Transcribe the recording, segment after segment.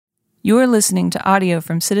You are listening to audio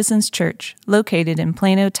from Citizens Church, located in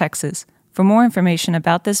Plano, Texas. For more information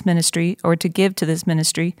about this ministry or to give to this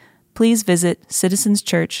ministry, please visit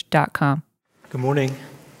citizenschurch.com. Good morning.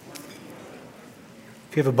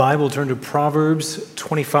 If you have a Bible, turn to Proverbs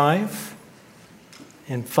 25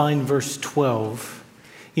 and find verse 12.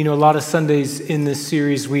 You know, a lot of Sundays in this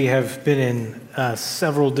series, we have been in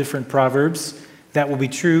several different Proverbs. That will be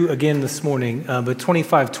true again this morning, but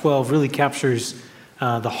 25:12 really captures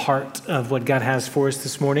the heart of what God has for us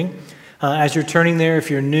this morning. As you're turning there, if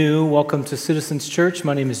you're new, welcome to Citizens Church.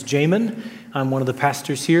 My name is Jamin. I'm one of the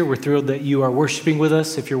pastors here. We're thrilled that you are worshiping with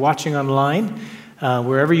us. If you're watching online,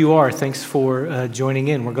 wherever you are, thanks for joining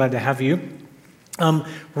in. We're glad to have you.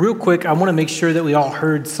 Real quick, I want to make sure that we all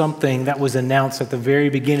heard something that was announced at the very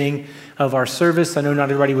beginning of our service. I know not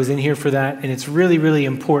everybody was in here for that, and it's really, really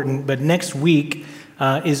important. But next week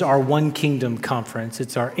is our One Kingdom Conference.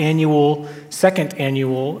 It's our second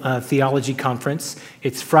annual theology conference.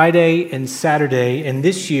 It's Friday and Saturday, and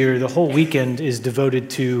this year the whole weekend is devoted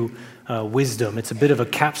to wisdom. It's a bit of a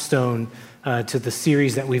capstone to the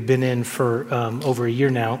series that we've been in for over a year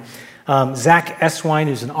now. Zach Eswine,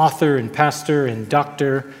 who's an author and pastor and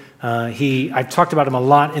doctor, I've talked about him a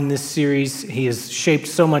lot in this series. He has shaped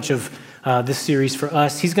so much of this series for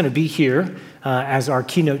us. He's going to be here as our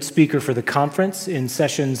keynote speaker for the conference in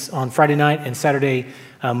sessions on Friday night and Saturday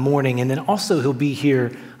morning. And then also he'll be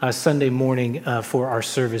here Sunday morning for our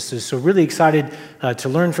services. So really excited to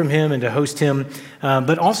learn from him and to host him.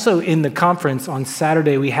 But also in the conference on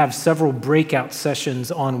Saturday, we have several breakout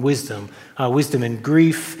sessions on wisdom. Wisdom in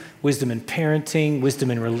grief, wisdom in parenting,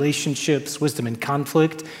 wisdom in relationships, wisdom in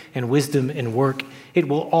conflict, and wisdom in work. It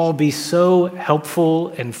will all be so helpful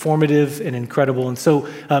and formative and incredible. And so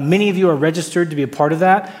many of you are registered to be a part of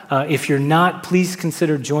that. If you're not, please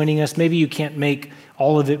consider joining us. Maybe you can't make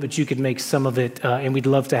all of it, but you could make some of it. And we'd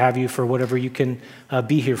love to have you for whatever you can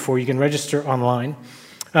be here for. You can register online.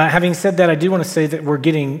 Having said that, I do want to say that we're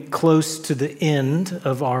getting close to the end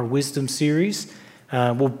of our wisdom series.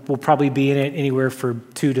 We'll probably be in it anywhere for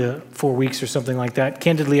 2 to 4 weeks or something like that.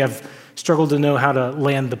 Candidly, I've struggled to know how to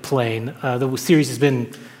land the plane. The series has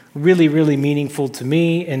been really, really meaningful to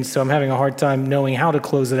me, and so I'm having a hard time knowing how to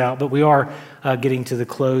close it out, but we are getting to the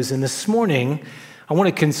close. And this morning, I want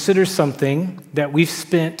to consider something that we've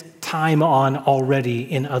spent time on already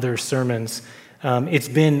in other sermons. It's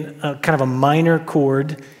been kind of a minor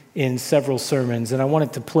chord in several sermons, and I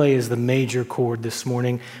wanted to play as the major chord this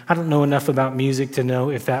morning. I don't know enough about music to know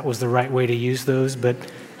if that was the right way to use those, but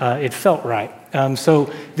it felt right.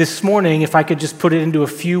 So this morning, if I could just put it into a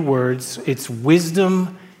few words, it's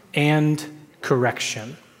wisdom and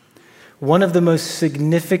correction. One of the most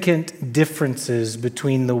significant differences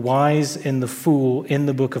between the wise and the fool in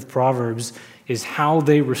the book of Proverbs is how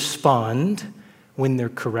they respond when they're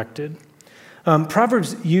corrected.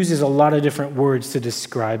 Proverbs uses a lot of different words to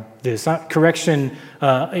describe this. Correction,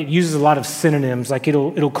 it uses a lot of synonyms, like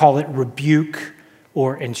it'll call it rebuke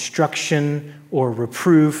or instruction or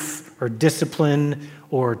reproof or discipline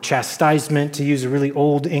or chastisement, to use a really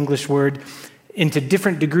old English word. And to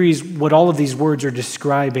different degrees, what all of these words are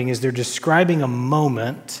describing is they're describing a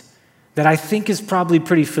moment that I think is probably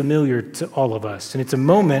pretty familiar to all of us. And it's a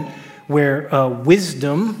moment where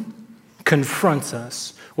wisdom confronts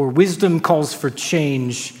us, or wisdom calls for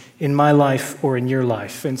change in my life or in your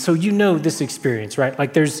life. And so you know this experience, right?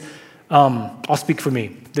 Like I'll speak for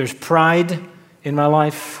me. There's pride in my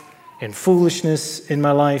life, and foolishness in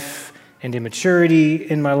my life, and immaturity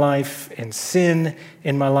in my life, and sin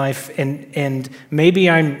in my life. And maybe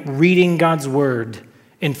I'm reading God's word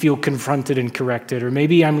and feel confronted and corrected. Or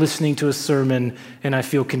maybe I'm listening to a sermon and I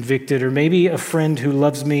feel convicted. Or maybe a friend who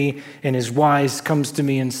loves me and is wise comes to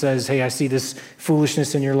me and says, hey, I see this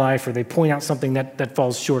foolishness in your life. Or they point out something that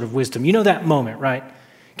falls short of wisdom. You know that moment, right?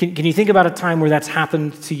 Can you think about a time where that's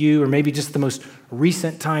happened to you? Or maybe just the most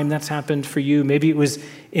recent time that's happened for you? Maybe it was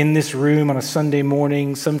in this room on a Sunday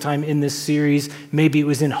morning, sometime in this series. Maybe it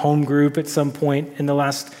was in home group at some point in the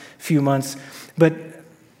last few months. But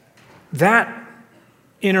that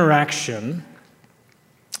interaction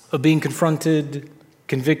of being confronted,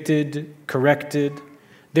 convicted, corrected,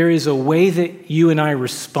 there is a way that you and I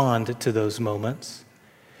respond to those moments.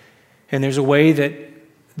 And there's a way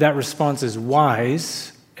that response is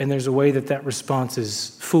wise, and there's a way that response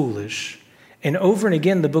is foolish. And over and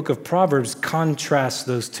again, the book of Proverbs contrasts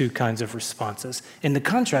those two kinds of responses. And the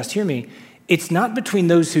contrast, hear me, it's not between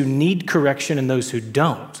those who need correction and those who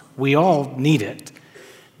don't. We all need it.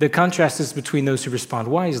 The contrast is between those who respond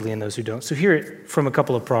wisely and those who don't. So hear it from a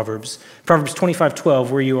couple of Proverbs. Proverbs 25:12,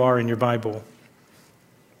 where you are in your Bible.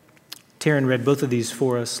 Taryn read both of these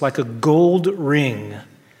for us. Like a gold ring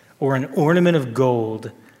or an ornament of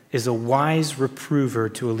gold is a wise reprover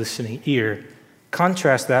to a listening ear.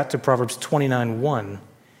 Contrast that to Proverbs 29:1.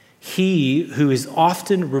 He who is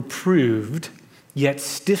often reproved, yet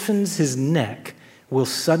stiffens his neck, will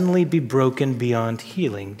suddenly be broken beyond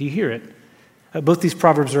healing. Do you hear it? Both these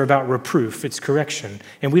proverbs are about reproof. It's correction.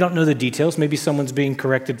 And we don't know the details. Maybe someone's being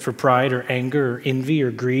corrected for pride or anger or envy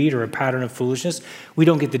or greed or a pattern of foolishness. We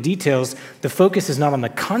don't get the details. The focus is not on the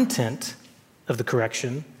content of the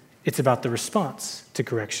correction. It's about the response to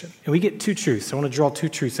correction. And we get two truths. I want to draw two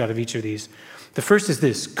truths out of each of these. The first is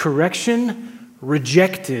this: correction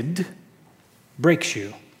rejected breaks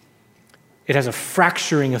you. It has a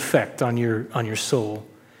fracturing effect on your soul.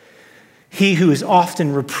 He who is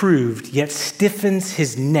often reproved, yet stiffens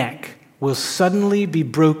his neck, will suddenly be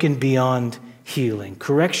broken beyond healing.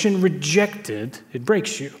 Correction rejected, it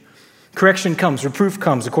breaks you. Correction comes, reproof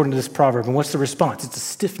comes, according to this proverb. And what's the response? It's a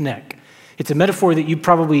stiff neck. It's a metaphor that you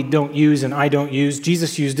probably don't use and I don't use.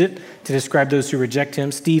 Jesus used it to describe those who reject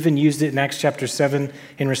him. Stephen used it in Acts chapter 7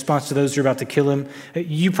 in response to those who are about to kill him.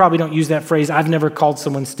 You probably don't use that phrase. I've never called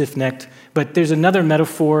someone stiff-necked. But there's another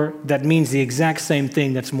metaphor that means the exact same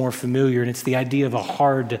thing that's more familiar, and it's the idea of a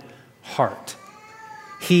hard heart.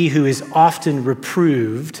 He who is often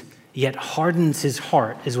reproved, yet hardens his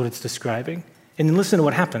heart, is what it's describing. And then listen to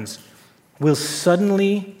what happens. Will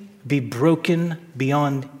suddenly be broken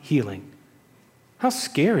beyond healing. How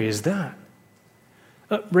scary is that?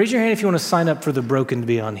 Raise your hand if you want to sign up for the broken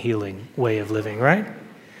beyond healing way of living, right?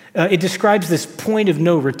 It describes this point of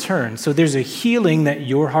no return. So there's a healing that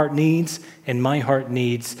your heart needs and my heart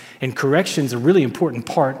needs, and correction's a really important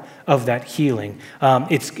part of that healing.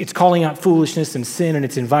 It's calling out foolishness and sin, and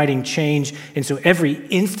it's inviting change. And so every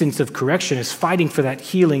instance of correction is fighting for that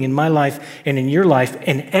healing in my life and in your life.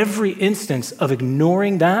 And every instance of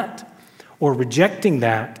ignoring that or rejecting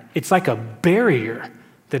that, it's like a barrier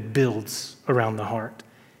that builds around the heart.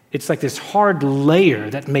 It's like this hard layer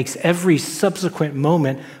that makes every subsequent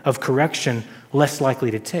moment of correction less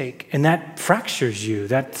likely to take. And that fractures you,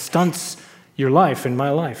 that stunts your life and my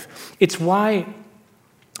life. It's why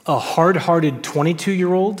a hard-hearted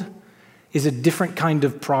 22-year-old is a different kind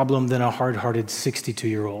of problem than a hard-hearted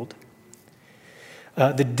 62-year-old.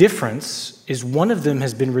 The difference is one of them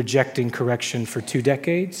has been rejecting correction for 2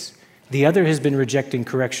 decades. The other has been rejecting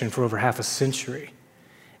correction for over half a century.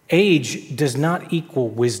 Age does not equal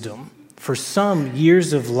wisdom. For some,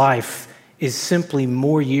 years of life is simply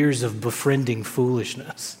more years of befriending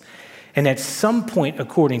foolishness. And at some point,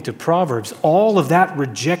 according to Proverbs, all of that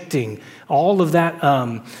rejecting, all of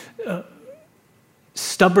that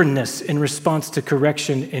stubbornness in response to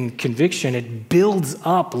correction and conviction, it builds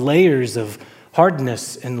up layers of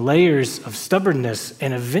hardness and layers of stubbornness.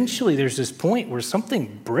 And eventually there's this point where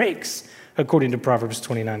something breaks, according to Proverbs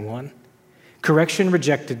 29:1. Correction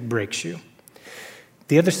rejected breaks you.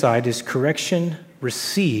 The other side is correction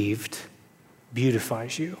received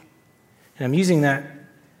beautifies you. And I'm using that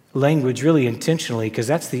language really intentionally because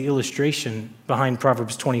that's the illustration behind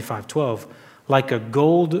Proverbs 25:12. Like a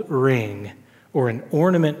gold ring or an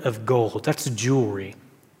ornament of gold, that's jewelry,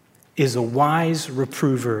 is a wise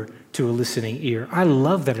reprover to a listening ear. I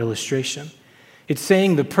love that illustration. It's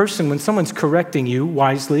saying the person, when someone's correcting you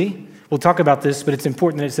wisely, we'll talk about this, but it's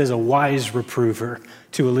important that it says a wise reprover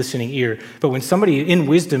to a listening ear. But when somebody in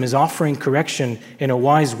wisdom is offering correction in a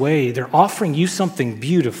wise way, they're offering you something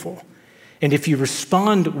beautiful. And if you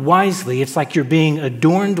respond wisely, it's like you're being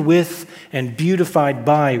adorned with and beautified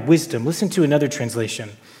by wisdom. Listen to another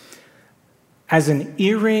translation. As an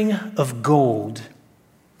earring of gold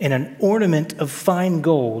and an ornament of fine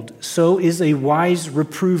gold, so is a wise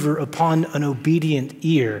reprover upon an obedient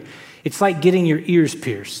ear. It's like getting your ears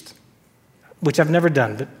pierced, which I've never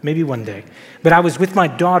done, but maybe one day. But I was with my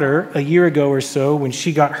daughter a year ago or so when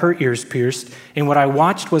she got her ears pierced, and what I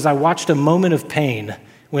watched was a moment of pain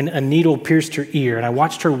when a needle pierced her ear, and I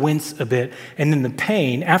watched her wince a bit, and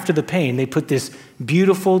then after the pain, they put this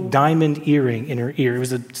beautiful diamond earring in her ear. It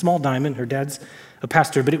was a small diamond. Her dad's a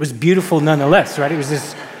pastor, but it was beautiful nonetheless, right? It was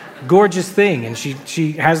this gorgeous thing, and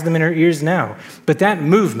she has them in her ears now. But that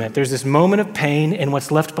movement, there's this moment of pain, and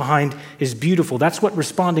what's left behind is beautiful. That's what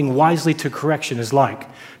responding wisely to correction is like.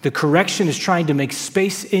 The correction is trying to make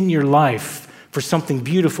space in your life for something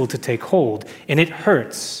beautiful to take hold, and it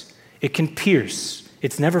hurts. It can pierce.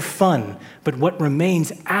 It's never fun, but what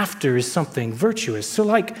remains after is something virtuous. So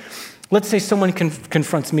let's say someone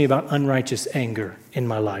confronts me about unrighteous anger in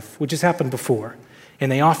my life, which has happened before,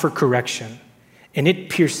 and they offer correction. And it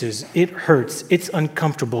pierces, it hurts, it's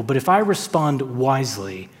uncomfortable. But if I respond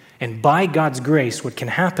wisely, and by God's grace, what can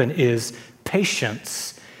happen is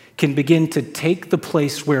patience can begin to take the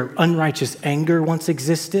place where unrighteous anger once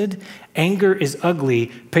existed. Anger is ugly,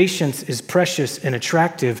 patience is precious and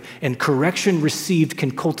attractive, and correction received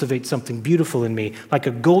can cultivate something beautiful in me. Like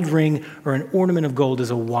a gold ring or an ornament of gold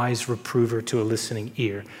is a wise reprover to a listening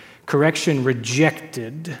ear. Correction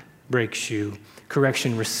rejected breaks you.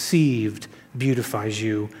 Correction received beautifies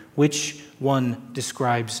you. Which one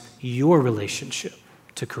describes your relationship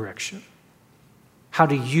to correction? How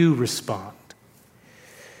do you respond?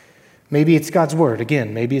 Maybe it's God's word.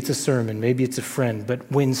 Again, maybe it's a sermon. Maybe it's a friend.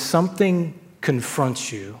 But when something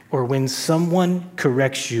confronts you or when someone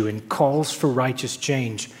corrects you and calls for righteous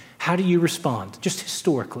change, how do you respond? Just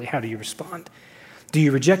historically, how do you respond? Do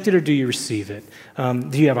you reject it or do you receive it?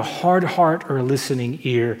 Do you have a hard heart or a listening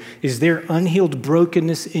ear? Is there unhealed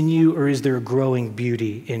brokenness in you or is there a growing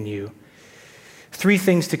beauty in you? 3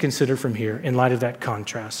 things to consider from here in light of that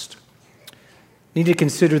contrast. Need to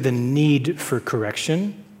consider the need for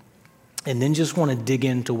correction, and then just want to dig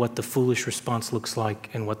into what the foolish response looks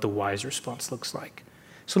like and what the wise response looks like.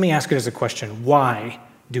 So let me ask it as a question. Why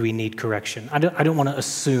do we need correction? I don't want to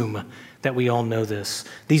assume that we all know this.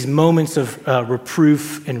 These moments of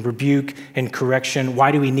reproof and rebuke and correction,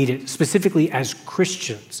 why do we need it? Specifically as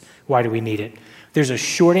Christians, why do we need it? There's a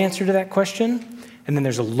short answer to that question, and then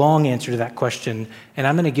there's a long answer to that question, and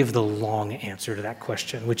I'm going to give the long answer to that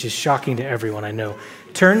question, which is shocking to everyone, I know.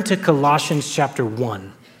 Turn to Colossians chapter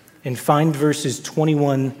 1 and find verses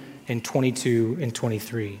 21 and 22 and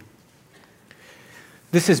 23.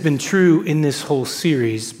 This has been true in this whole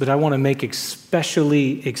series, but I want to make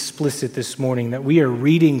especially explicit this morning that we are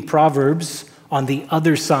reading Proverbs on the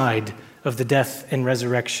other side of the death and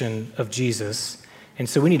resurrection of Jesus. And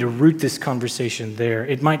so we need to root this conversation there.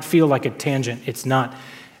 It might feel like a tangent. It's not.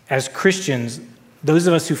 As Christians, those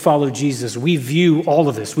of us who follow Jesus, we view all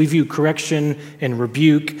of this. We view correction and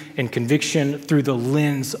rebuke and conviction through the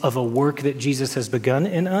lens of a work that Jesus has begun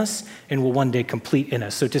in us and will one day complete in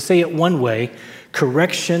us. So to say it one way,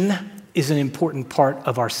 correction is an important part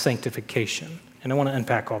of our sanctification. And I want to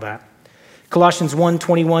unpack all that. Colossians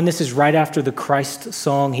 1:21, this is right after the Christ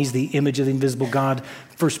song. He's the image of the invisible God,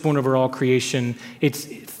 firstborn over all creation. It's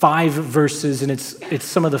 5 verses, and it's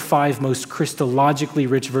some of the 5 most Christologically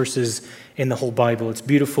rich verses in the whole Bible. It's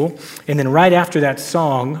beautiful. And then right after that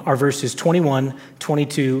song are verses 21,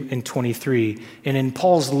 22, and 23. And in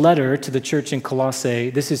Paul's letter to the church in Colossae,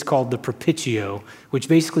 this is called the Propitio, which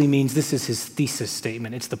basically means this is his thesis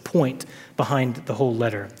statement. It's the point behind the whole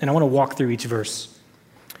letter. And I want to walk through each verse.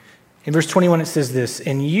 In verse 21, it says this,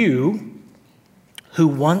 "And you who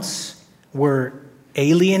once were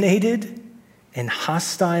alienated and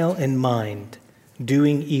hostile in mind,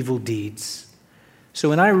 doing evil deeds." So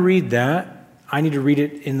when I read that, I need to read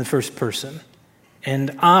it in the first person.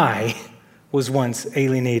 And I was once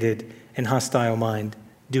alienated and hostile mind,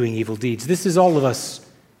 doing evil deeds. This is all of us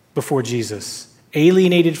before Jesus.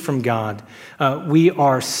 Alienated from God. We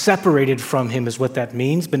are separated from him is what that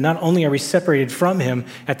means, but not only are we separated from him,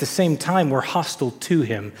 at the same time we're hostile to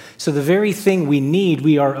him. So the very thing we need,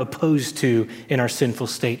 we are opposed to in our sinful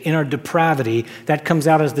state. In our depravity, that comes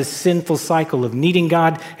out as this sinful cycle of needing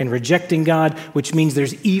God and rejecting God, which means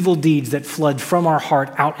there's evil deeds that flood from our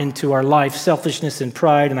heart out into our life, selfishness and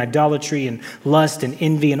pride and idolatry and lust and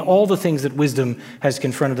envy and all the things that wisdom has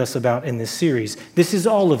confronted us about in this series. This is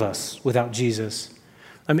all of us without Jesus.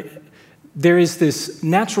 I mean, there is this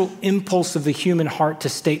natural impulse of the human heart to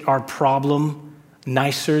state our problem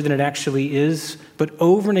nicer than it actually is. But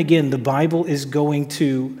over and again, the Bible is going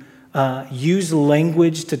to use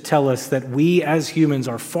language to tell us that we as humans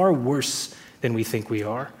are far worse than we think we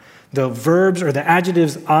are. The verbs or the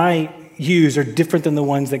adjectives I use are different than the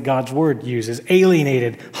ones that God's word uses.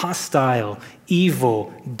 Alienated, hostile,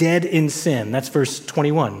 evil, dead in sin. That's verse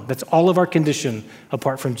 21. That's all of our condition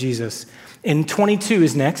apart from Jesus. And 22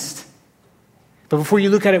 is next. But before you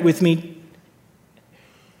look at it with me,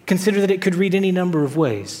 consider that it could read any number of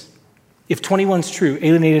ways. If 21 is true,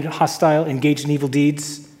 alienated, hostile, engaged in evil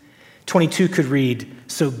deeds, 22 could read,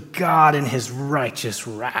 so God in his righteous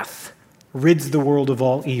wrath rids the world of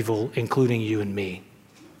all evil, including you and me.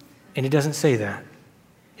 And it doesn't say that.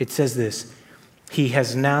 It says this, he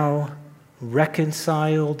has now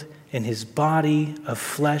reconciled in his body of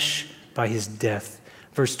flesh by his death.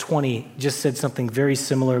 Verse 20 just said something very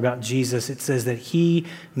similar about Jesus. It says that he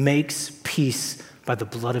makes peace by the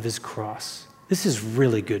blood of his cross. This is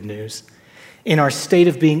really good news. In our state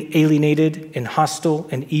of being alienated and hostile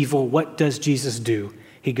and evil, what does Jesus do?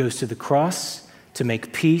 He goes to the cross to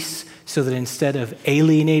make peace so that instead of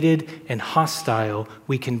alienated and hostile,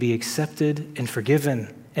 we can be accepted and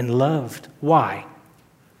forgiven and loved. Why?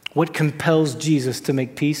 What compels Jesus to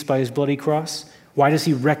make peace by his bloody cross? Why does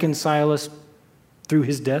he reconcile us through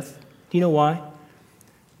his death? Do you know why?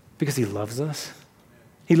 Because he loves us.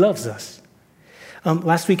 He loves us.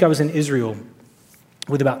 Last week I was in Israel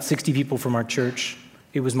with about 60 people from our church.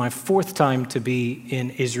 It was my fourth time to be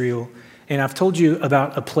in Israel, and I've told you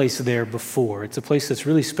about a place there before. It's a place that's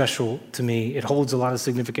really special to me. It holds a lot of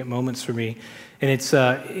significant moments for me, and it's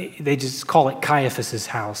they just call it Caiaphas'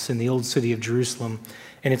 house in the old city of Jerusalem,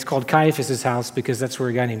 and it's called Caiaphas' house because that's where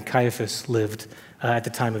a guy named Caiaphas lived at the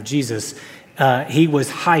time of Jesus. He was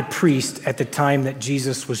high priest at the time that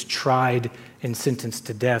Jesus was tried and sentenced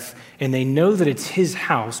to death, and they know that it's his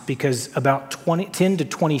house because about 10 to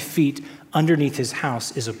 20 feet underneath his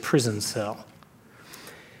house is a prison cell.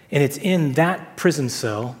 And it's in that prison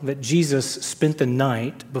cell that Jesus spent the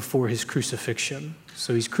night before his crucifixion.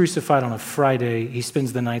 So he's crucified on a Friday. He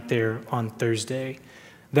spends the night there on Thursday.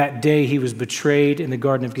 That day he was betrayed in the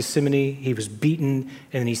Garden of Gethsemane. He was beaten,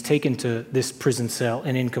 and then he's taken to this prison cell.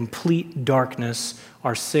 And in complete darkness,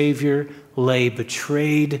 our Savior lay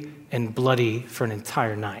betrayed and bloody for an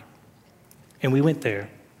entire night. And we went there.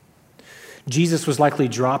 Jesus was likely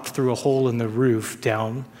dropped through a hole in the roof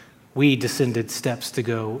down. We descended steps to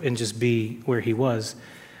go and just be where he was.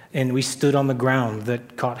 And we stood on the ground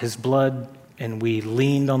that caught his blood, and we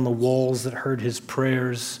leaned on the walls that heard his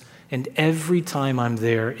prayers. And every time I'm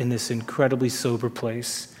there in this incredibly sober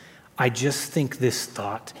place, I just think this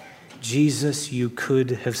thought: Jesus, you could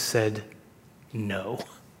have said no.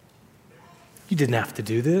 You didn't have to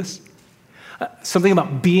do this. Something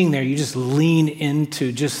about being there, you just lean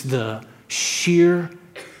into just the sheer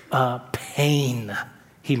pain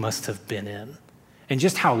he must have been in, and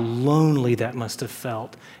just how lonely that must have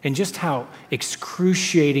felt, and just how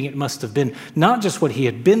excruciating it must have been, not just what he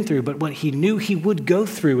had been through, but what he knew he would go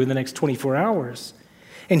through in the next 24 hours.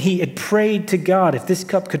 And he had prayed to God, if this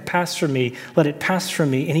cup could pass from me, let it pass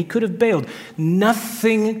from me, and he could have bailed.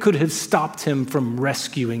 Nothing could have stopped him from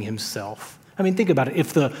rescuing himself. I mean, think about it.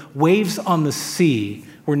 If the waves on the sea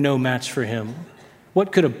were no match for him,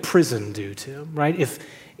 what could a prison do to him, right?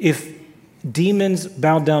 If demons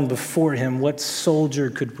bowed down before him, what soldier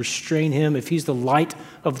could restrain him? If he's the light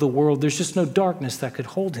of the world, there's just no darkness that could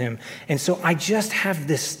hold him. And so I just have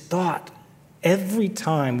this thought every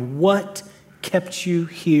time: what kept you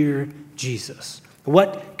here, Jesus?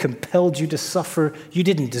 What compelled you to suffer? You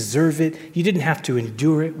didn't deserve it. You didn't have to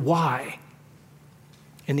endure it. Why?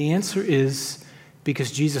 And the answer is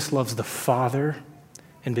because Jesus loves the Father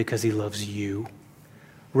and because he loves you.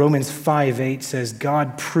 Romans 5:8 says,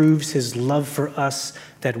 God proves his love for us,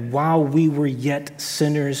 that while we were yet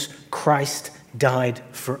sinners, Christ died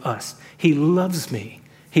for us. He loves me.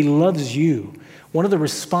 He loves you. One of the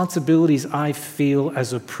responsibilities I feel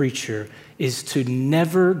as a preacher is to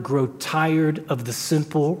never grow tired of the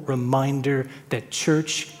simple reminder that,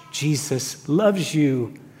 church, Jesus loves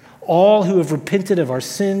you. All who have repented of our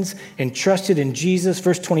sins and trusted in Jesus,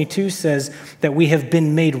 verse 22 says that we have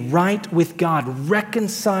been made right with God,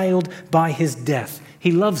 reconciled by his death.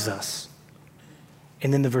 He loves us.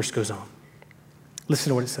 And then the verse goes on.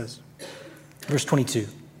 Listen to what it says. Verse 22.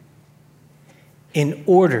 In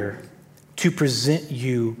order to present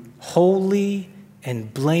you holy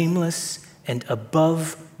and blameless and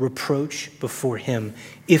above reproach before him,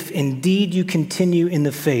 if indeed you continue in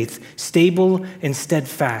the faith, stable and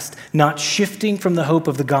steadfast, not shifting from the hope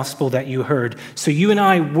of the gospel that you heard. So you and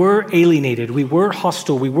I were alienated, we were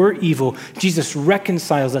hostile, we were evil. Jesus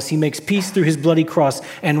reconciles us, he makes peace through his bloody cross,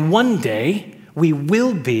 and one day we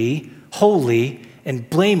will be holy and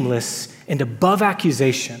blameless and above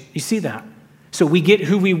accusation. You see that? So we get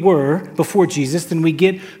who we were before Jesus, then we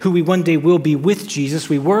get who we one day will be with Jesus.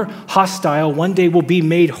 We were hostile, one day we'll be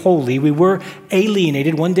made holy. We were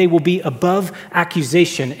alienated, one day we'll be above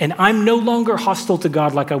accusation. And I'm no longer hostile to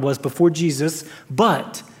God like I was before Jesus,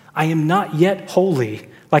 but I am not yet holy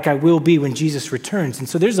like I will be when Jesus returns. And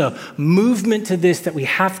so there's a movement to this that we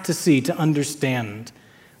have to see to understand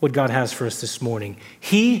what God has for us this morning.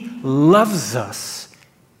 He loves us,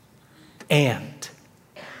 and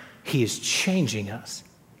he is changing us.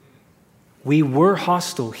 We were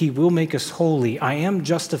hostile. He will make us holy. I am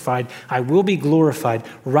justified. I will be glorified.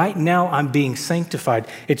 Right now, I'm being sanctified.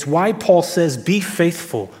 It's why Paul says, be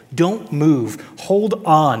faithful. Don't move. Hold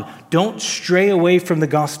on. Don't stray away from the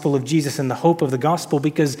gospel of Jesus and the hope of the gospel,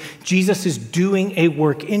 because Jesus is doing a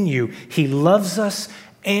work in you. He loves us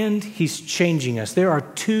and he's changing us. There are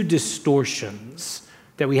two distortions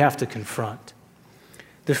that we have to confront.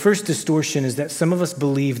 The first distortion is that some of us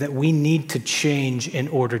believe that we need to change in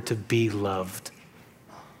order to be loved.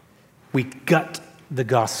 We gut the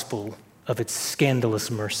gospel of its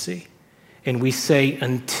scandalous mercy, and we say,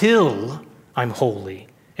 until I'm holy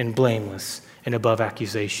and blameless and above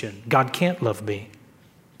accusation. God can't love me.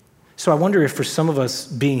 So I wonder if for some of us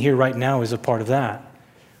being here right now is a part of that.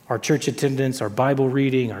 Our church attendance, our Bible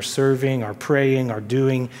reading, our serving, our praying, our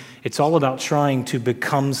doing, it's all about trying to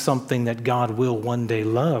become something that God will one day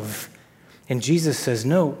love. And Jesus says,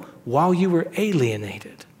 no, while you were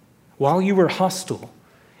alienated, while you were hostile,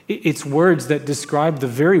 it's words that describe the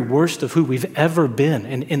very worst of who we've ever been.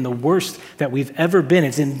 And in the worst that we've ever been,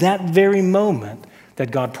 it's in that very moment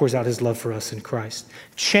that God pours out his love for us in Christ.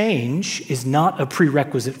 Change is not a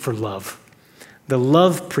prerequisite for love. The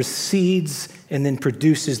love precedes and then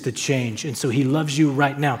produces the change. And so he loves you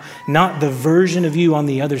right now, not the version of you on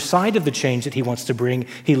the other side of the change that he wants to bring.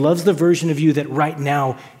 He loves the version of you that right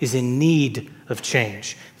now is in need of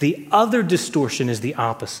change. The other distortion is the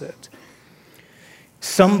opposite.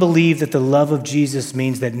 Some believe that the love of Jesus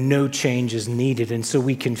means that no change is needed, and so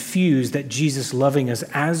we confuse that Jesus loving us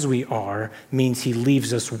as we are means he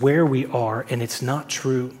leaves us where we are, and it's not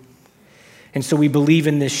true. And so we believe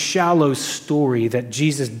in this shallow story that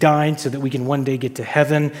Jesus died so that we can one day get to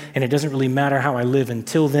heaven, and it doesn't really matter how I live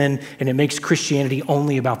until then, and it makes Christianity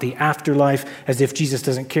only about the afterlife, as if Jesus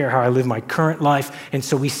doesn't care how I live my current life. And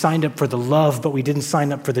so we signed up for the love, but we didn't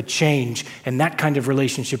sign up for the change, and that kind of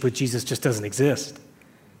relationship with Jesus just doesn't exist.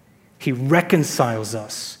 He reconciles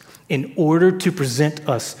us in order to present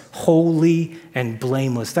us holy and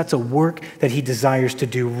blameless. That's a work that he desires to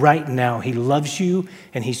do right now. He loves you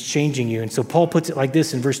and he's changing you. And so Paul puts it like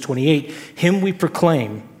this in verse 28, him we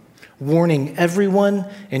proclaim, warning everyone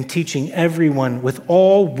and teaching everyone with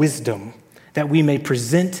all wisdom, that we may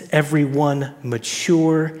present everyone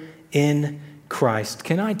mature in Christ.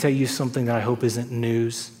 Can I tell you something that I hope isn't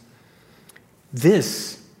news?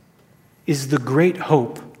 This is the great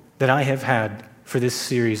hope that I have had for this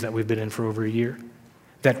series that we've been in for over a year.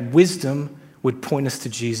 That wisdom would point us to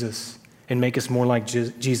Jesus and make us more like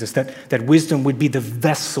Jesus. That wisdom would be the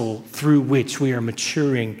vessel through which we are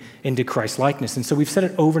maturing into Christ's likeness. And so we've said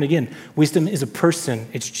it over and again. Wisdom is a person.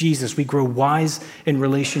 It's Jesus. We grow wise in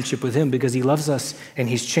relationship with him because he loves us and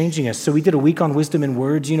he's changing us. So we did a week on wisdom in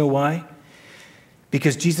words. You know why?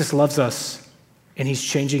 Because Jesus loves us and he's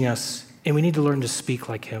changing us, and we need to learn to speak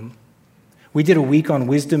like him. We did a week on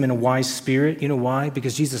wisdom and a wise spirit. You know why?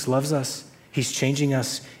 Because Jesus loves us. He's changing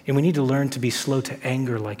us, and we need to learn to be slow to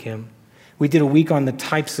anger like him. We did a week on the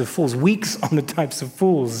types of fools, weeks on the types of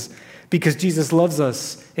fools, because Jesus loves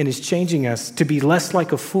us and is changing us to be less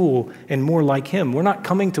like a fool and more like him. We're not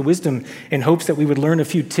coming to wisdom in hopes that we would learn a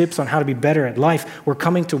few tips on how to be better at life. We're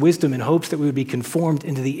coming to wisdom in hopes that we would be conformed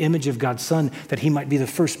into the image of God's Son, that he might be the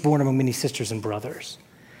firstborn among many sisters and brothers.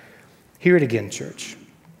 Hear it again, church.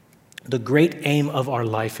 The great aim of our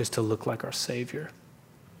life is to look like our Savior,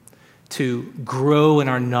 to grow in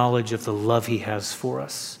our knowledge of the love he has for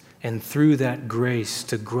us, and through that grace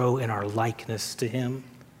to grow in our likeness to him.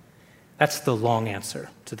 That's the long answer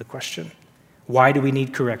to the question. Why do we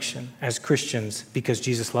need correction as Christians? Because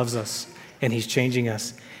Jesus loves us and he's changing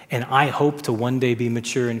us. And I hope to one day be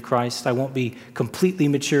mature in Christ. I won't be completely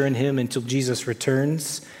mature in him until Jesus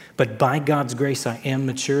returns. But by God's grace, I am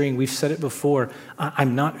maturing. We've said it before.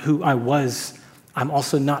 I'm not who I was. I'm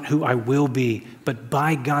also not who I will be. But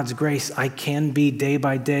by God's grace, I can be day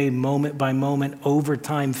by day, moment by moment, over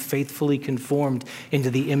time, faithfully conformed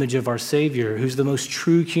into the image of our Savior, who's the most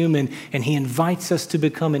true human, and he invites us to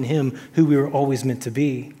become in him who we were always meant to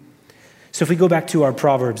be. So if we go back to our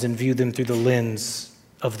Proverbs and view them through the lens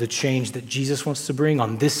of the change that Jesus wants to bring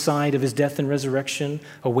on this side of his death and resurrection,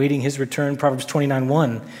 awaiting his return. Proverbs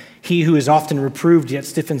 29:1, he who is often reproved yet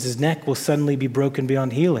stiffens his neck will suddenly be broken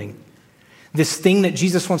beyond healing. This thing that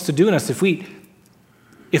Jesus wants to do in us,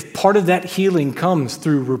 if part of that healing comes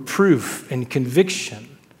through reproof and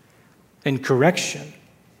conviction and correction,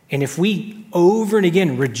 and if we over and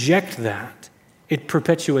again reject that, it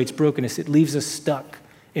perpetuates brokenness. It leaves us stuck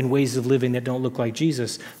in ways of living that don't look like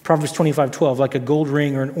Jesus. Proverbs 25:12, like a gold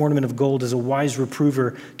ring or an ornament of gold is a wise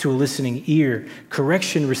reprover to a listening ear.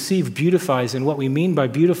 Correction received beautifies, and what we mean by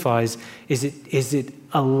beautifies is it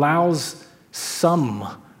allows some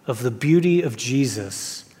of the beauty of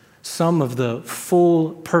Jesus, some of the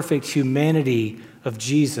full, perfect humanity of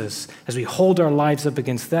Jesus. As we hold our lives up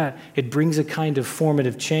against that, it brings a kind of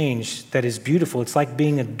formative change that is beautiful. It's like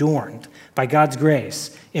being adorned by God's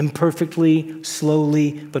grace, imperfectly,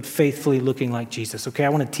 slowly, but faithfully looking like Jesus. Okay, I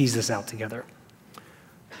want to tease this out together.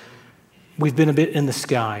 We've been a bit in the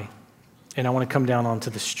sky, and I want to come down onto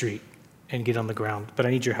the street and get on the ground, but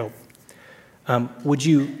I need your help. Would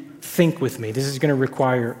you think with me? This is going to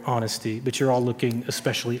require honesty, but you're all looking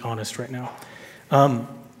especially honest right now.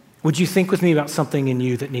 Would you think with me about something in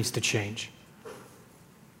you that needs to change?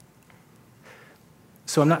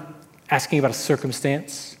 So I'm not asking about a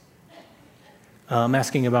circumstance. I'm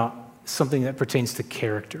asking about something that pertains to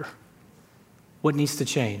character. What needs to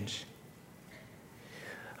change?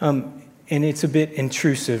 And it's a bit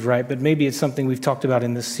intrusive, right? But maybe it's something we've talked about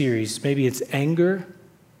in this series. Maybe it's anger,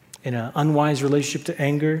 in an unwise relationship to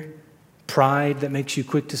anger, pride that makes you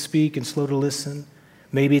quick to speak and slow to listen.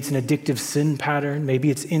 Maybe it's an addictive sin pattern. Maybe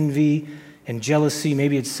it's envy and jealousy.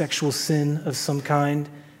 Maybe it's sexual sin of some kind.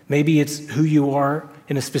 Maybe it's who you are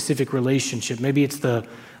in a specific relationship. Maybe it's the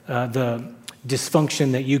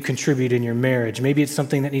dysfunction that you contribute in your marriage. Maybe it's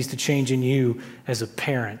something that needs to change in you as a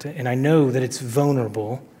parent. And I know that it's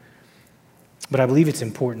vulnerable, but I believe it's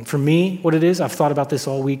important. For me, what it is, I've thought about this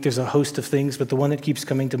all week. There's a host of things, but the one that keeps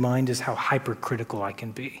coming to mind is how hypercritical I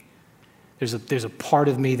can be. There's a part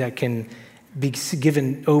of me that can be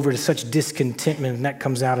given over to such discontentment, and that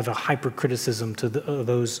comes out of a hypercriticism to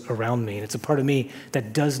those around me. And it's a part of me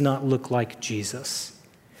that does not look like Jesus.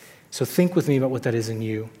 So think with me about what that is in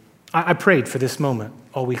you. I prayed for this moment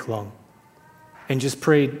all week long and just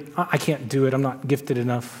prayed, I can't do it, I'm not gifted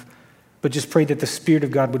enough, but just prayed that the Spirit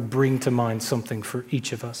of God would bring to mind something for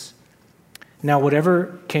each of us. Now,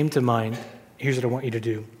 whatever came to mind, here's what I want you to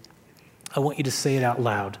do. I want you to say it out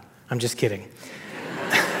loud. I'm just kidding.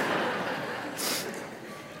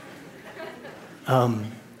 I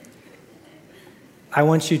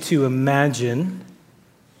want you to imagine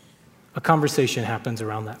a conversation happens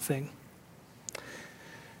around that thing.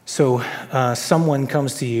 So someone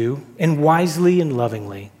comes to you, and wisely and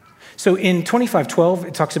lovingly. So in 25:12,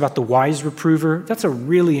 it talks about the wise reprover. That's a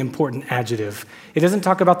really important adjective. It doesn't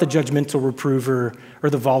talk about the judgmental reprover or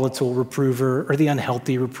the volatile reprover or the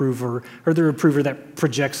unhealthy reprover or the reprover that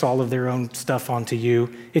projects all of their own stuff onto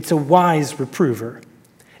you. It's a wise reprover.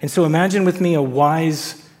 And so imagine with me a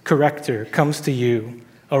wise corrector comes to you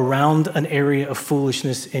around an area of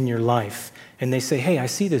foolishness in your life, and they say, hey, I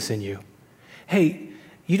see this in you. Hey,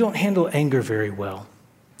 you don't handle anger very well.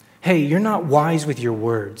 Hey, you're not wise with your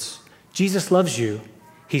words. Jesus loves you.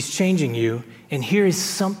 He's changing you. And here is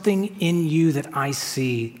something in you that I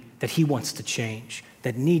see that he wants to change,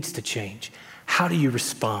 that needs to change. How do you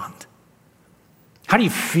respond? How do you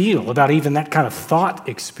feel about even that kind of thought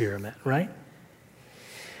experiment, right?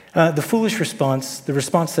 The foolish response, the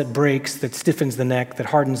response that breaks, that stiffens the neck, that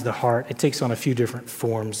hardens the heart, it takes on a few different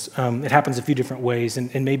forms. It happens a few different ways,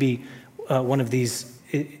 and maybe one of these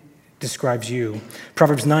describes you.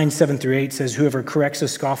 Proverbs 9:7-8 says, whoever corrects a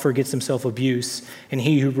scoffer gets himself abuse, and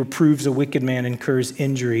he who reproves a wicked man incurs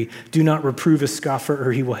injury. Do not reprove a scoffer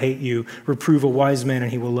or he will hate you. Reprove a wise man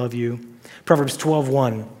and he will love you. Proverbs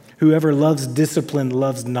 12:1, whoever loves discipline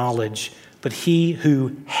loves knowledge, but he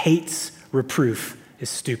who hates reproof is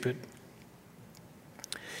stupid.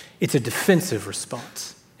 It's a defensive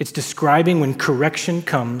response. It's describing when correction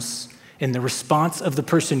comes and the response of the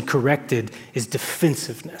person corrected is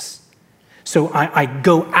defensiveness. So I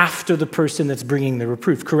go after the person that's bringing the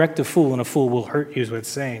reproof. Correct a fool and a fool will hurt you is what it's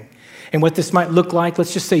saying. And what this might look like,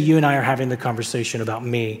 let's just say you and I are having the conversation about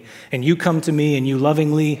me, and you come to me and you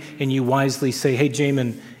lovingly and you wisely say, hey,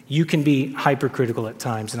 Jamin, you can be hypercritical at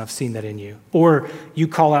times, and I've seen that in you. Or you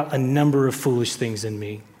call out a number of foolish things in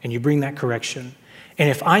me, and you bring that correction. And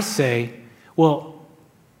if I say, well,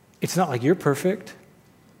 it's not like you're perfect.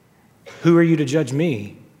 Who are you to judge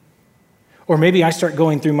me? Or maybe I start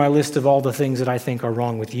going through my list of all the things that I think are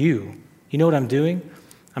wrong with you. You know what I'm doing?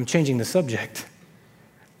 I'm changing the subject.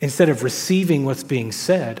 Instead of receiving what's being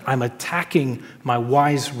said, I'm attacking my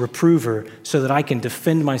wise reprover so that I can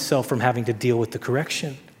defend myself from having to deal with the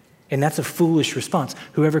correction. And that's a foolish response.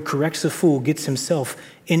 Whoever corrects a fool gets himself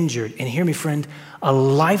injured. And hear me, friend, a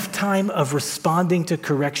lifetime of responding to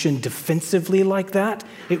correction defensively like that,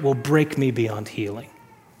 it will break me beyond healing.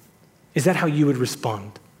 Is that how you would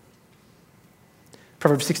respond?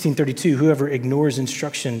 Proverbs 16:32, whoever ignores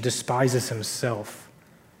instruction despises himself,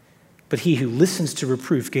 but he who listens to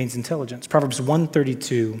reproof gains intelligence. Proverbs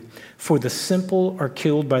 1:32, for the simple are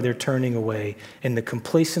killed by their turning away, and the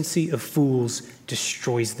complacency of fools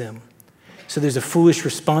destroys them. So there's a foolish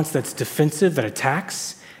response that's defensive, that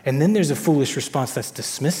attacks, and then there's a foolish response that's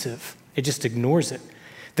dismissive. It just ignores it.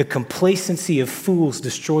 The complacency of fools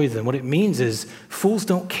destroy them. What it means is fools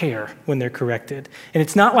don't care when they're corrected. And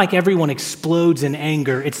it's not like everyone explodes in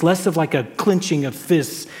anger. It's less of like a clenching of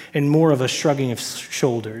fists and more of a shrugging of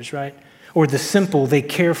shoulders, right? Or the simple, they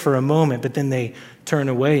care for a moment, but then they turn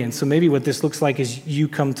away. And so maybe what this looks like is you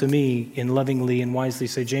come to me and lovingly and wisely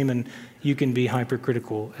say, Jamin, you can be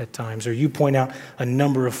hypercritical at times. Or you point out a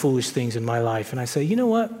number of foolish things in my life. And I say, you know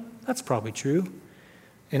what? That's probably true.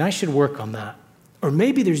 And I should work on that. Or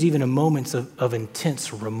maybe there's even a moment of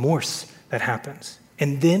intense remorse that happens.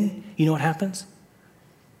 And then, you know what happens?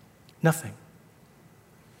 Nothing.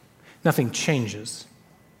 Nothing changes.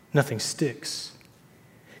 Nothing sticks.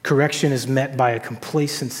 Correction is met by a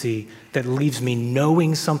complacency that leaves me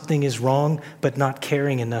knowing something is wrong, but not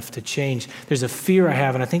caring enough to change. There's a fear I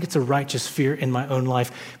have, and I think it's a righteous fear in my own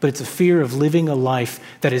life, but it's a fear of living a life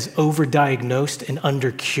that is overdiagnosed and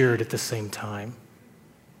undercured at the same time.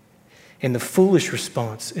 And the foolish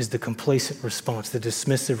response is the complacent response, the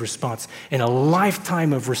dismissive response. In a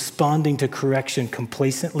lifetime of responding to correction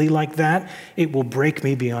complacently like that, it will break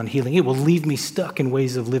me beyond healing. It will leave me stuck in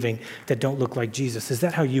ways of living that don't look like Jesus. Is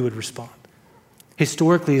that how you would respond?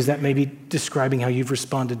 Historically, is that maybe describing how you've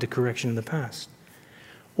responded to correction in the past?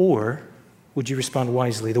 Or would you respond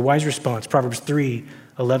wisely? The wise response, Proverbs 3,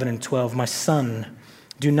 11 and 12, my son,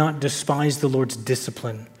 do not despise the Lord's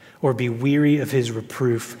discipline, or be weary of his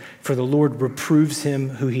reproof. For the Lord reproves him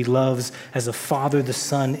who he loves, as a father the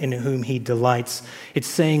son in whom he delights. It's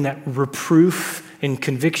saying that reproof and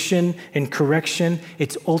conviction and correction,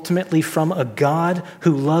 it's ultimately from a God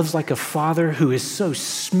who loves like a father who is so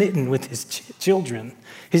smitten with his children.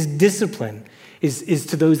 His discipline is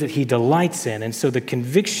to those that he delights in. And so the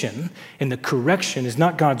conviction and the correction is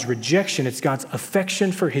not God's rejection, it's God's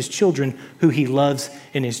affection for his children who he loves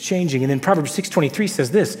and is changing. And then Proverbs 6:23 says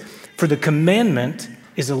this, for the commandment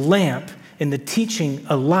is a lamp and the teaching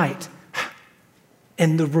a light,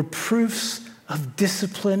 and the reproofs of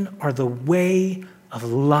discipline are the way of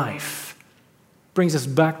life. Brings us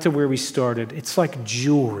back to where we started. It's like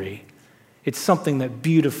jewelry. It's something that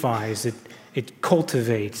beautifies, it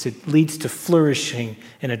cultivates, it leads to flourishing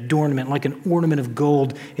and adornment. Like an ornament of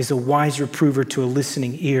gold is a wise reprover to a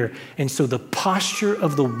listening ear. And so the posture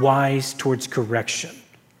of the wise towards correction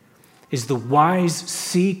is the wise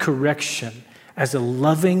see correction as a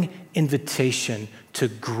loving invitation to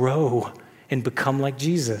grow and become like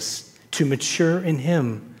Jesus, to mature in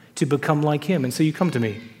him, to become like him. And so you come to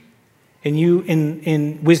me, and you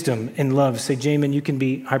in wisdom and love say, Jamin, you can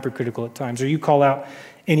be hypercritical at times, or you call out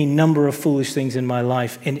any number of foolish things in my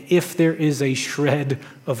life. And if there is a shred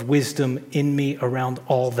of wisdom in me around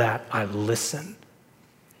all that, I listen.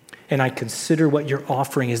 And I consider what you're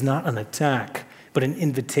offering is not an attack, but an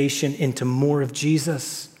invitation into more of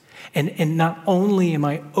Jesus. And not only am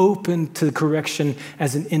I open to correction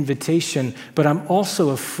as an invitation, but I'm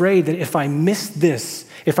also afraid that if I miss this,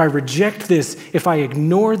 if I reject this, if I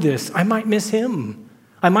ignore this, I might miss him.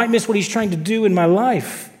 I might miss what he's trying to do in my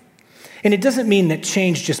life. And it doesn't mean that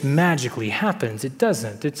change just magically happens. It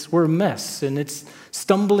doesn't. We're a mess, and it's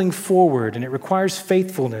stumbling forward, and it requires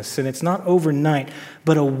faithfulness, and it's not overnight.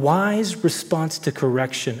 But a wise response to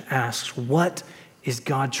correction asks, what is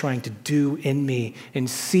God trying to do in me? And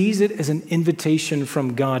sees it as an invitation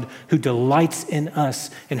from God who delights in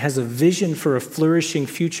us and has a vision for a flourishing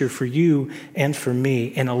future for you and for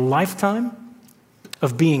me. And a lifetime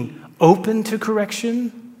of being open to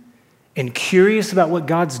correction and curious about what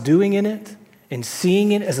God's doing in it and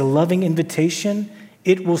seeing it as a loving invitation,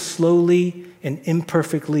 it will slowly and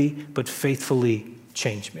imperfectly but faithfully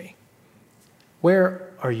change me.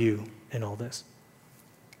 Where are you in all this?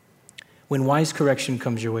 When wise correction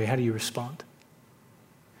comes your way, how do you respond?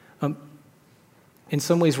 In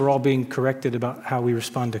some ways, we're all being corrected about how we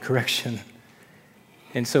respond to correction.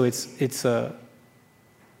 And so it's a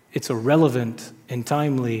relevant and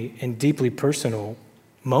timely and deeply personal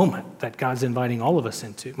moment that God's inviting all of us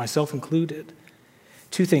into, myself included.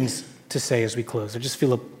 Two things to say as we close. I just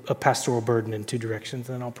feel a pastoral burden in two directions,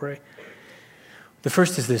 and then I'll pray. The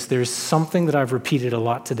first is this: there's something that I've repeated a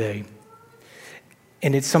lot today,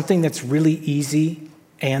 and it's something that's really easy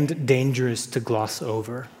and dangerous to gloss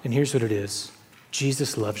over. And here's what it is.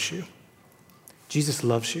 Jesus loves you. Jesus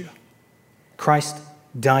loves you. Christ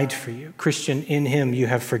died for you. Christian, in him you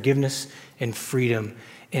have forgiveness and freedom.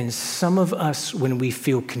 And some of us, when we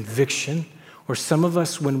feel conviction, or some of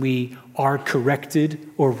us when we are corrected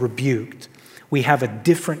or rebuked, we have a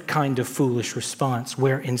different kind of foolish response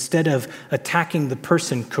where instead of attacking the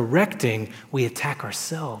person correcting, we attack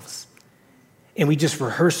ourselves. And we just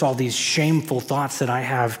rehearse all these shameful thoughts that I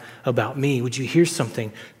have about me. Would you hear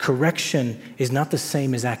something? Correction is not the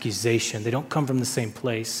same as accusation. They don't come from the same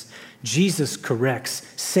place. Jesus corrects,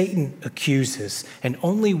 Satan accuses, and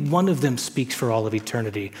only one of them speaks for all of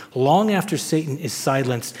eternity. Long after Satan is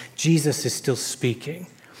silenced, Jesus is still speaking.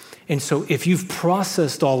 And so if you've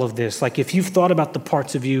processed all of this, like if you've thought about the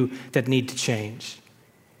parts of you that need to change,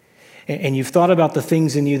 and you've thought about the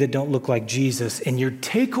things in you that don't look like Jesus, and your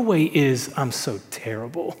takeaway is, I'm so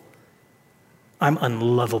terrible. I'm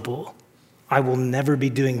unlovable. I will never be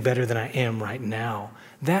doing better than I am right now.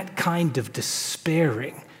 That kind of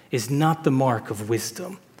despairing is not the mark of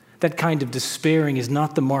wisdom. That kind of despairing is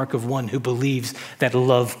not the mark of one who believes that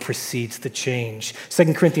love precedes the change.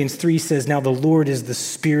 2 Corinthians 3 says, now the Lord is the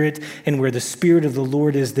Spirit, and where the Spirit of the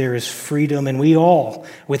Lord is, there is freedom. And we all,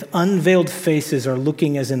 with unveiled faces, are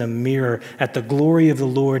looking as in a mirror at the glory of the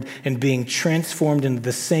Lord and being transformed into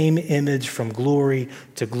the same image from glory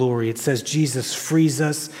to glory. It says Jesus frees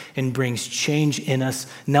us and brings change in us,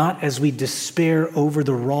 not as we despair over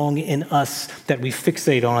the wrong in us that we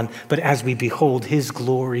fixate on, but as we behold his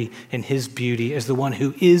glory and his beauty as the one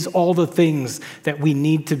who is all the things that we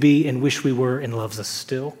need to be and wish we were and loves us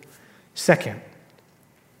still. Second,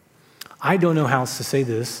 I don't know how else to say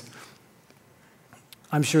this.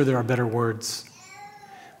 I'm sure there are better words.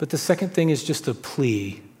 But the second thing is just a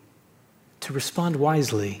plea to respond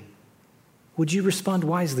wisely. Would you respond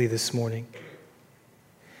wisely this morning?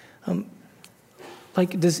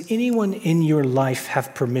 Does anyone in your life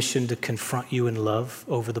have permission to confront you in love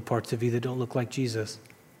over the parts of you that don't look like Jesus?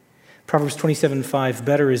 Proverbs 27:5,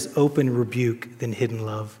 better is open rebuke than hidden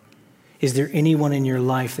love. Is there anyone in your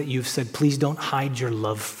life that you've said, please don't hide your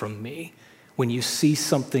love from me? When you see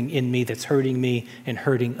something in me that's hurting me and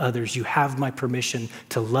hurting others, you have my permission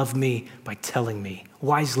to love me by telling me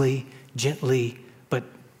wisely, gently, but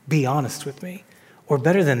be honest with me. Or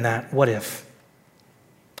better than that, what if?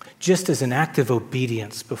 Just as an act of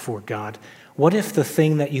obedience before God, what if the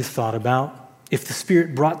thing that you thought about, if the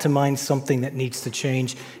Spirit brought to mind something that needs to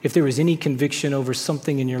change, if there was any conviction over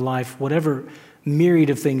something in your life, whatever myriad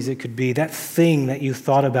of things it could be, that thing that you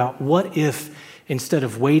thought about, what if instead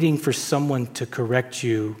of waiting for someone to correct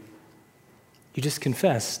you, you just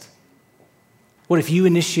confessed? What if you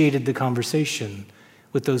initiated the conversation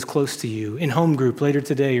with those close to you, in home group later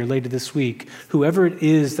today or later this week, whoever it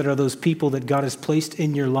is that are those people that God has placed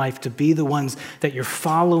in your life to be the ones that you're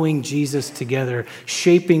following Jesus together,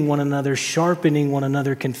 shaping one another, sharpening one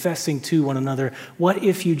another, confessing to one another? What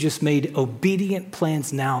if you just made obedient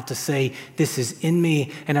plans now to say, this is in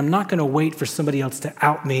me, and I'm not going to wait for somebody else to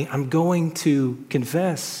out me. I'm going to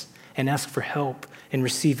confess and ask for help and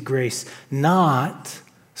receive grace, not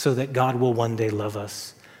so that God will one day love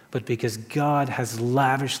us, but because God has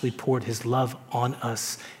lavishly poured his love on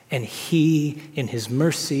us, and he, in his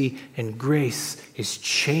mercy and grace, is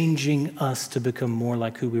changing us to become more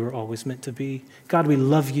like who we were always meant to be. God, we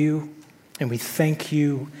love you, and we thank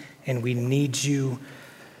you, and we need you.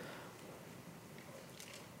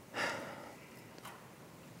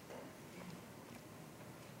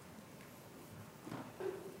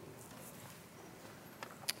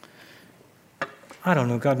 I don't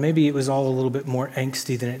know, God, maybe it was all a little bit more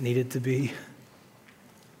angsty than it needed to be.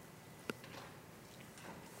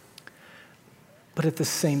 But at the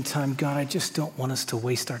same time, God, I just don't want us to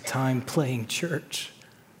waste our time playing church.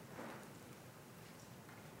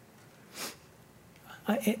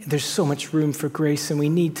 There's so much room for grace, and we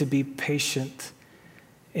need to be patient,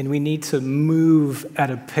 and we need to move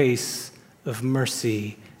at a pace of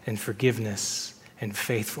mercy and forgiveness and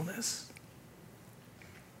faithfulness.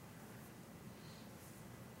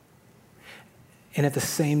 And at the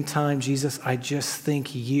same time, Jesus, I just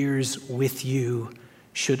think years with you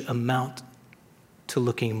should amount to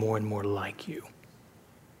looking more and more like you.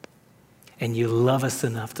 And you love us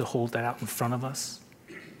enough to hold that out in front of us.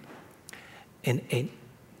 And an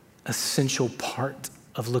essential part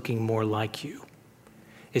of looking more like you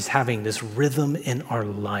is having this rhythm in our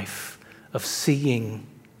life of seeing,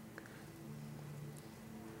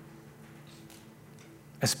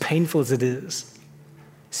 as painful as it is,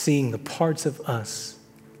 seeing the parts of us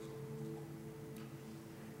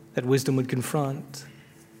that wisdom would confront,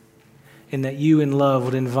 and that you in love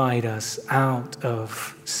would invite us out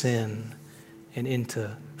of sin and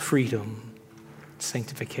into freedom,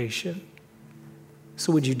 sanctification.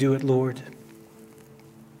 So would you do it, Lord?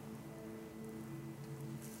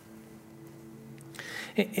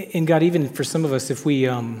 And God, even for some of us, if we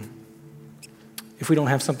don't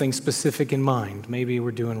have something specific in mind, maybe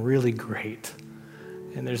we're doing really great,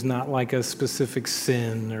 and there's not like a specific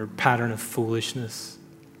sin or pattern of foolishness.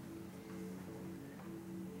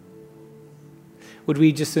 Would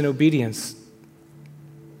we just in obedience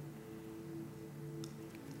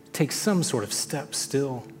take some sort of step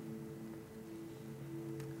still?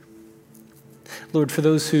 Lord, for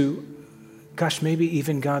those who, gosh, maybe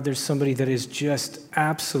even God, there's somebody that is just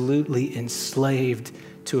absolutely enslaved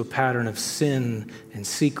to a pattern of sin and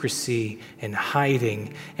secrecy and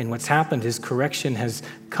hiding. And what's happened is correction has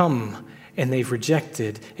come and they've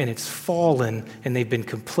rejected and it's fallen and they've been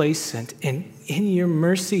complacent. And in your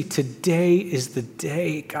mercy, today is the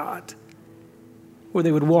day, God, where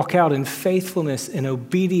they would walk out in faithfulness and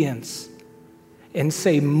obedience and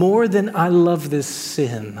say, more than I love this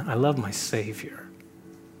sin, I love my Savior.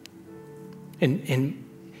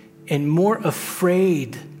 and more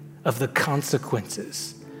afraid of the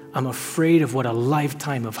consequences. I'm afraid of what a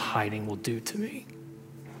lifetime of hiding will do to me.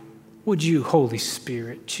 Would you, Holy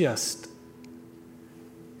Spirit, just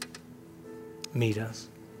meet us?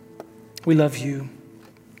 We love you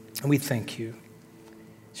and we thank you. In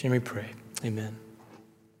your name we pray. Amen.